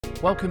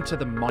Welcome to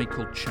the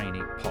Michael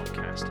Cheney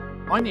podcast.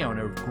 I'm the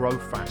owner of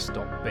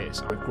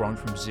GrowFast.biz. I've grown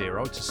from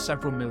zero to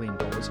several $1 million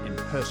in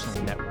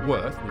personal net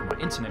worth with my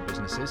internet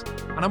businesses,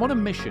 and I'm on a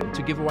mission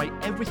to give away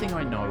everything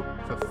I know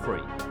for free.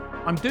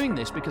 I'm doing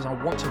this because I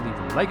want to leave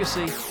a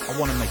legacy, I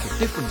want to make a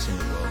difference in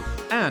the world,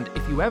 and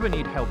if you ever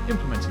need help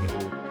implementing it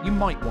all, you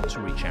might want to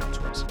reach out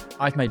to us.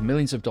 I've made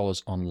millions of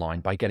dollars online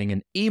by getting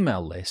an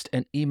email list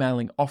and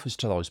emailing offers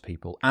to those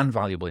people and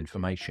valuable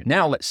information.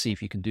 Now let's see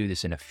if you can do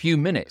this in a few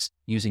minutes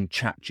using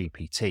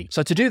ChatGPT.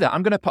 So to do that,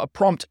 I'm going to put a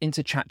prompt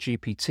into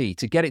ChatGPT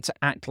to get it to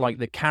act like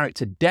the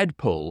character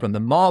Deadpool from the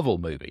Marvel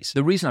movies.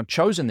 The reason I've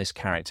chosen this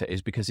character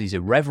is because he's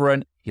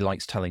irreverent, he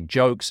likes telling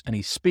jokes, and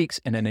he speaks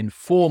in an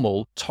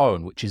informal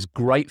tone, which is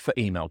great for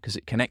email because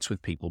it connects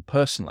with people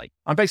personally.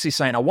 I'm basically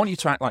saying, I want you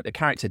to act like the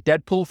character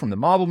Deadpool from the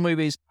Marvel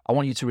movies. I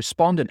want you to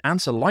respond and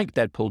answer like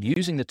Deadpool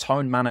using the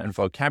tone, manner, and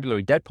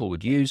vocabulary Deadpool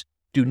would use.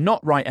 Do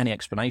not write any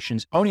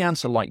explanations, only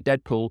answer like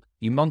Deadpool.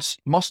 You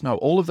must know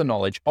all of the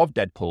knowledge of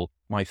Deadpool.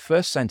 My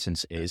first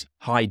sentence is,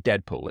 "Hi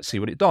Deadpool." Let's see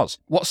what it does.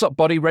 What's up,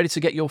 buddy? Ready to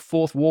get your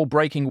fourth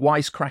wall-breaking,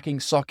 wisecracking,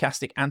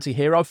 sarcastic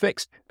anti-hero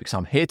fix? Because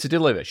I'm here to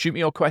deliver. Shoot me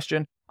your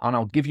question, and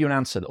I'll give you an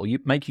answer that will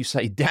make you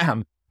say,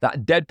 damn,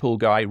 that Deadpool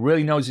guy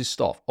really knows his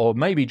stuff. Or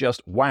maybe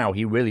just, wow,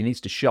 he really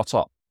needs to shut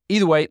up.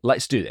 Either way,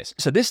 let's do this.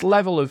 So this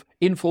level of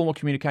informal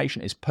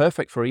communication is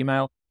perfect for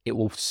email. It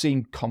will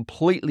seem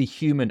completely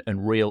human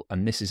and real,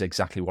 and this is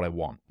exactly what I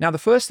want. Now, the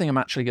first thing I'm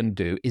actually going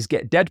to do is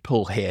get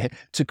Deadpool here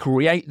to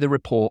create the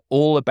report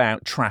all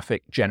about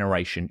traffic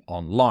generation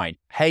online.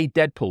 Hey,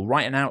 Deadpool,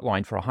 write an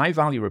outline for a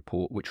high-value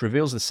report which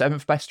reveals the 7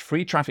 best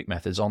free traffic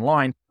methods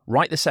online.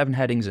 Write the 7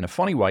 headings in a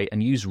funny way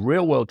and use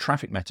real-world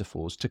traffic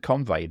metaphors to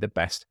convey the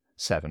best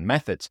 7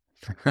 methods.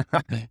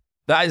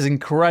 That is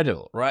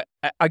incredible, right?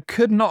 I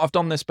could not have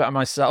done this better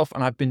myself,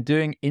 and I've been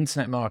doing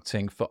internet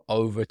marketing for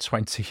over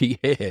 20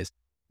 years.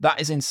 That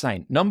is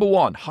insane. Number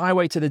 1,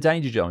 highway to the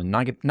danger zone,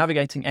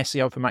 navigating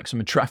SEO for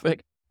maximum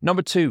traffic.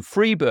 Number 2,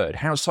 Freebird,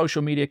 how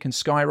social media can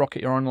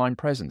skyrocket your online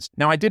presence.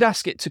 Now, I did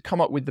ask it to come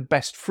up with the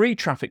best free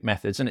traffic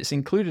methods, and it's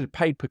included a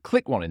paid per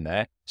click one in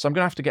there, so I'm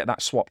going to have to get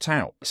that swapped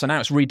out. So now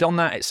it's redone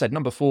that. It said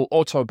number 4,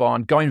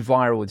 Autobahn, going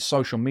viral with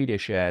social media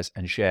shares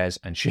and shares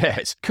and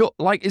shares. Cool.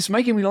 Like, it's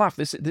making me laugh.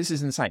 This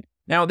is insane.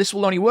 Now, this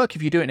will only work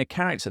if you do it in a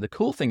character. The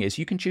cool thing is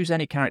you can choose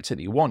any character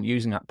that you want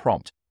using that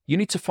prompt. You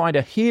need to find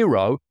a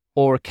hero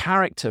or a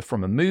character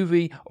from a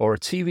movie or a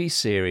TV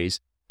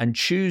series and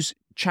choose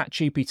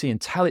ChatGPT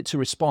and tell it to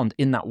respond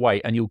in that way,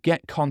 and you'll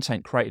get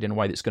content created in a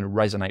way that's going to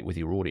resonate with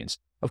your audience.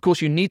 Of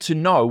course, you need to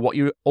know what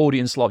your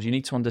audience loves. You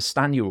need to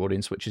understand your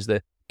audience, which is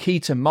the key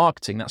to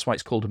marketing. That's why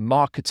it's called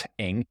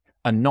marketing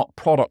and not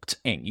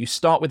producting. You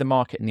start with the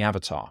market and the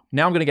avatar.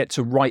 Now I'm going to get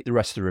to write the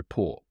rest of the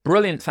report.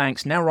 Brilliant,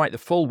 thanks. Now write the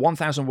full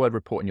 1,000-word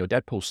report in your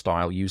Deadpool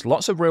style. Use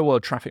lots of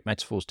real-world traffic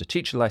metaphors to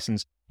teach the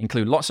lessons.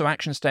 Include lots of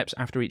action steps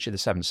after each of the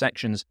 7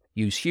 sections.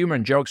 Use humor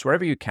and jokes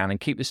wherever you can, and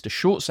keep this to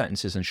short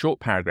sentences and short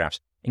paragraphs.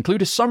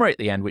 Include a summary at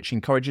the end, which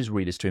encourages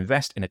readers to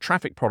invest in a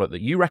traffic product that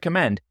you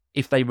recommend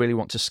if they really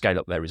want to scale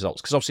up their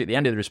results. Because obviously at the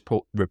end of this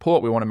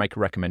report, we want to make a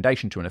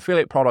recommendation to an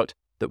affiliate product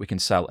that we can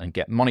sell and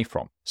get money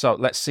from. So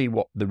let's see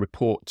what the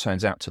report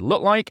turns out to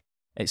look like.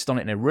 It's done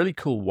it in a really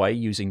cool way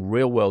using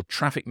real-world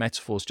traffic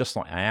metaphors, just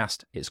like I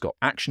asked. It's got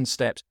action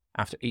steps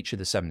after each of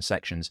the 7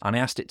 sections, and I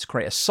asked it to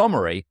create a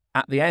summary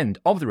at the end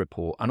of the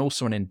report and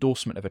also an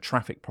endorsement of a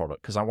traffic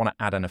product because I want to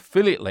add an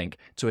affiliate link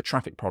to a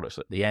traffic product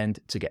at the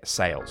end to get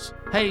sales.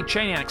 Hey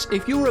Chaniacs,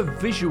 if you're a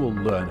visual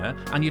learner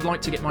and you'd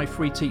like to get my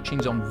free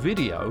teachings on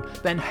video,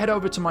 then head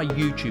over to my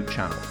YouTube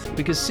channel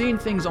because seeing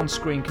things on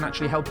screen can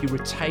actually help you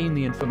retain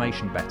the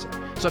information better.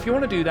 So if you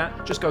want to do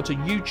that, just go to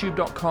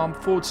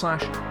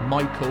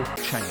youtube.com/Michael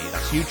Cheney.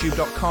 That's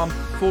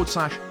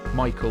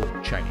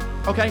youtube.com/Michael Cheney.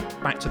 Okay,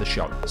 back to the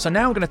show. So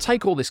now I'm going to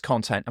take all this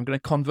content, I'm going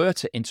to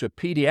convert it into a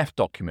PDF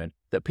document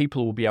that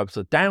people will be able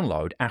to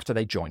download after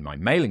they join my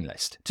mailing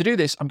list. To do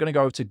this, I'm going to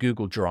go over to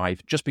Google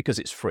Drive just because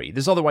it's free.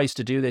 There's other ways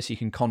to do this. You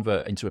can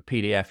convert into a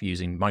PDF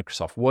using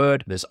Microsoft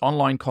Word. There's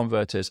online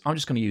converters. I'm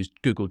just going to use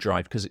Google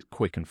Drive because it's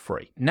quick and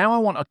free. Now I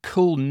want a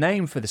cool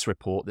name for this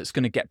report that's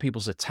going to get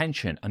people's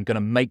attention and going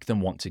to make them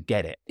want to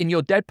get it. In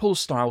your Deadpool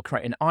style,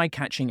 create an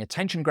eye-catching,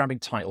 attention-grabbing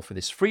title for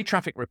this free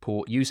traffic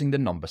report using the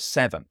number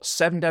 7.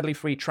 7 deadly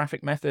free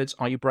traffic methods.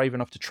 Are you brave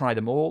enough to try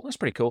them all? That's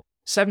pretty cool.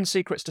 7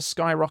 secrets to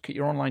skyrocket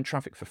your online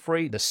traffic for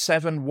free. The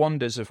 7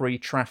 wonders of free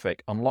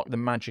traffic. Unlock the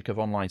magic of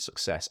online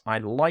success. I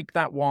like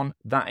that one.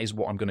 That is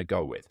what I'm going to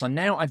go with. So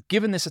now I've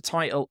given this a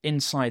title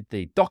inside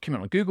the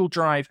document on Google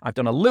Drive. I've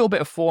done a little bit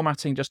of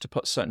formatting just to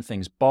put certain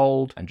things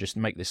bold and just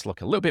make this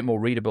look a little bit more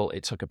readable.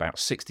 It took about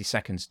 60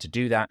 seconds to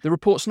do that. The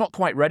report's not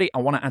quite ready. I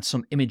want to add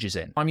some images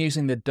in. I'm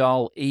using the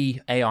DALL-E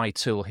AI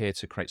tool here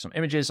to create some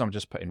images. I'm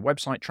just putting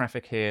website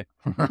traffic here.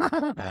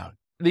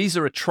 These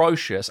are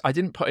atrocious. I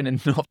didn't put in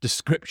enough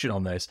description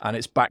on this and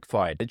it's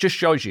backfired. It just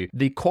shows you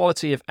the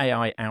quality of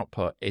AI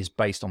output is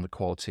based on the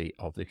quality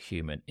of the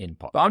human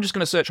input. But I'm just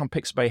going to search on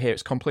Pixabay here.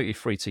 It's completely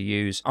free to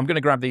use. I'm going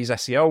to grab these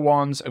SEO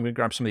ones. I'm going to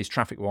grab some of these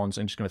traffic ones.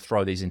 I'm just going to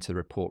throw these into the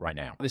report right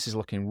now. This is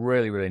looking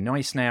really, really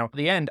nice now. At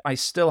the end, I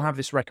still have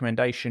this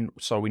recommendation.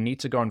 So we need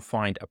to go and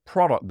find a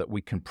product that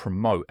we can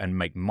promote and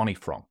make money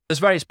from. There's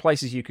various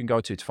places you can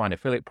go to find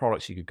affiliate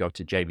products. You could go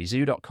to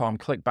jvzoo.com,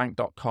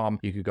 clickbank.com.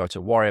 You could go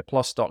to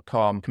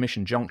warriorplus.com,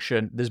 Commission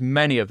Junction. There's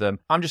many of them.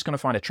 I'm just going to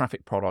find a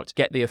traffic product,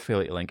 get the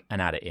affiliate link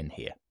and add it in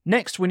here.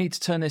 Next, we need to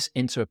turn this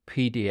into a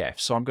PDF.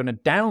 So I'm going to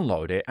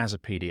download it as a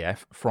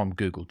PDF from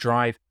Google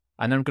Drive,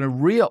 and then I'm going to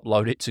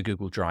re-upload it to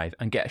Google Drive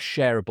and get a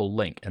shareable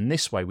link. And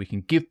this way we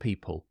can give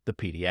people the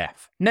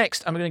PDF.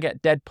 Next, I'm going to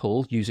get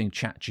Deadpool using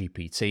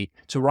ChatGPT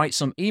to write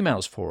some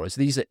emails for us.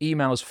 These are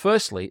emails,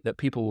 firstly, that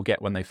people will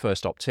get when they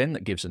first opt in,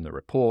 that gives them the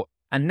report.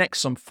 And next,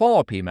 some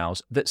follow-up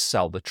emails that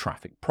sell the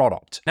traffic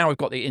product. Now we've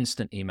got the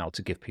instant email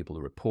to give people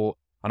the report.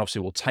 And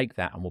obviously we'll take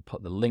that and we'll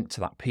put the link to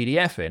that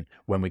PDF in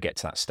when we get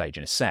to that stage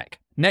in a sec.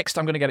 Next,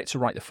 I'm going to get it to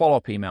write the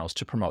follow-up emails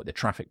to promote the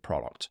traffic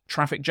product.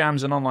 Traffic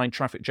jams and online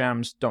traffic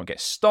jams don't get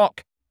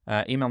stuck.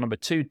 Email number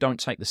 2, don't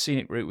take the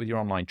scenic route with your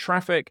online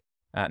traffic.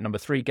 Number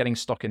 3, getting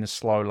stuck in the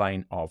slow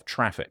lane of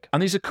traffic.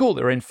 And these are cool.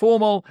 They're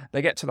informal.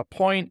 They get to the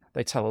point.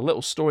 They tell a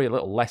little story, a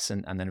little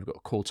lesson, and then we've got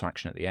a call to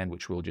action at the end,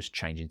 which we'll just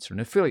change into an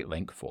affiliate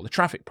link for the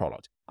traffic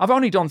product. I've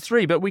only done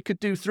 3, but we could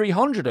do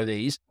 300 of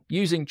these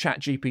using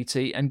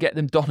ChatGPT and get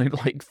them done in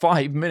like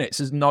 5 minutes.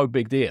 It's no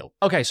big deal.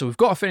 Okay, so we've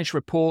got a finished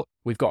report,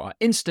 we've got our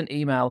instant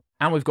email,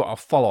 and we've got our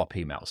follow-up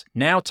emails.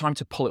 Now time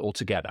to pull it all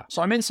together.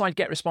 So I'm inside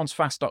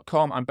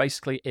getresponsefast.com. I'm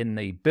basically in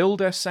the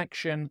builder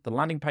section, the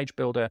landing page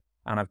builder,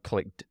 and I've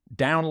clicked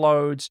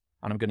downloads,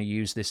 and I'm going to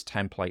use this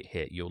template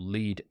here, your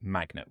lead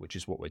magnet, which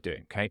is what we're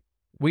doing, okay?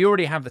 We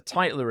already have the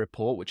title of the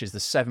report, which is the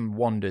 7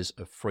 wonders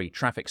of free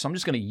traffic. So I'm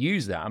just going to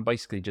use that and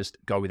basically just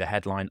go with the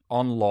headline,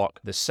 unlock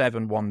the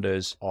 7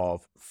 wonders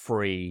of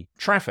free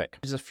traffic.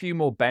 There's a few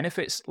more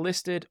benefits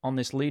listed on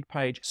this lead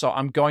page. So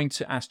I'm going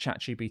to ask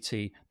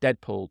ChatGPT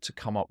Deadpool to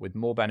come up with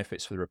more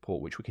benefits for the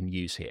report, which we can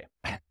use here.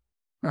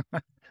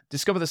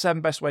 Discover the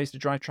 7 best ways to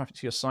drive traffic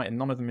to your site, and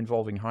none of them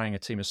involving hiring a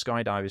team of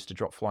skydivers to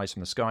drop flies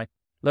from the sky.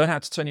 Learn how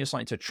to turn your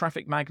site into a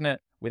traffic magnet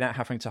without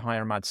having to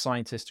hire a mad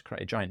scientist to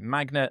create a giant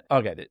magnet.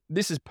 Okay,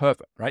 this is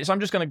perfect, right? So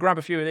I'm just going to grab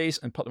a few of these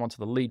and put them onto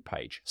the lead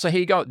page. So here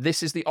you go.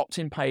 This is the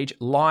opt-in page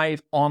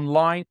live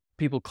online.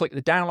 People click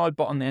the download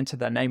button, they enter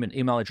their name and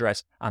email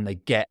address, and they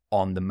get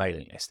on the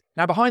mailing list.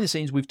 Now, behind the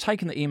scenes, we've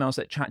taken the emails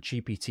that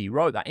ChatGPT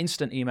wrote, that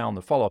instant email and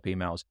the follow-up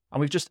emails, and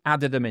we've just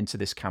added them into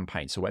this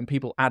campaign. So when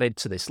people added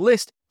to this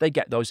list, they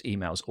get those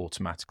emails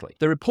automatically.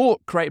 The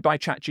report created by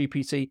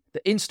ChatGPT,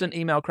 the instant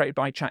email created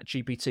by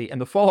ChatGPT,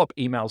 and the follow-up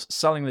emails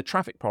selling the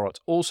traffic product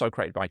also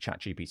created by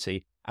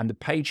ChatGPT. And the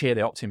page here,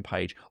 the opt-in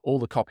page, all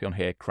the copy on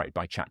here created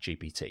by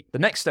ChatGPT. The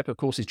next step, of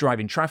course, is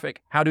driving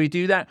traffic. How do we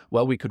do that?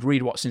 Well, we could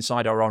read what's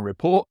inside our own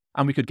report,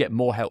 and we could get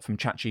more help from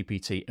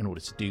ChatGPT in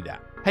order to do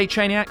that. Hey,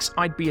 Chainiacs,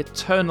 I'd be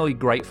eternally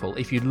grateful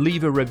if you'd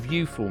leave a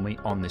review for me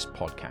on this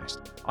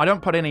podcast. I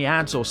don't put any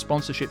ads or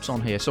sponsorships on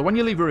here, so when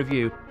you leave a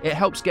review, it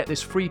helps get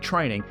this free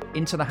training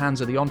into the hands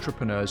of the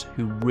entrepreneurs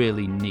who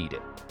really need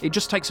it. It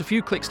just takes a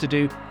few clicks to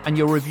do, and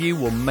your review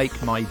will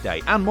make my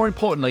day. And more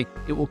importantly,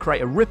 it will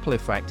create a ripple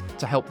effect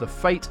to help the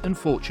fate and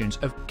fortunes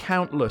of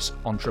countless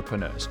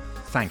entrepreneurs.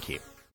 Thank you.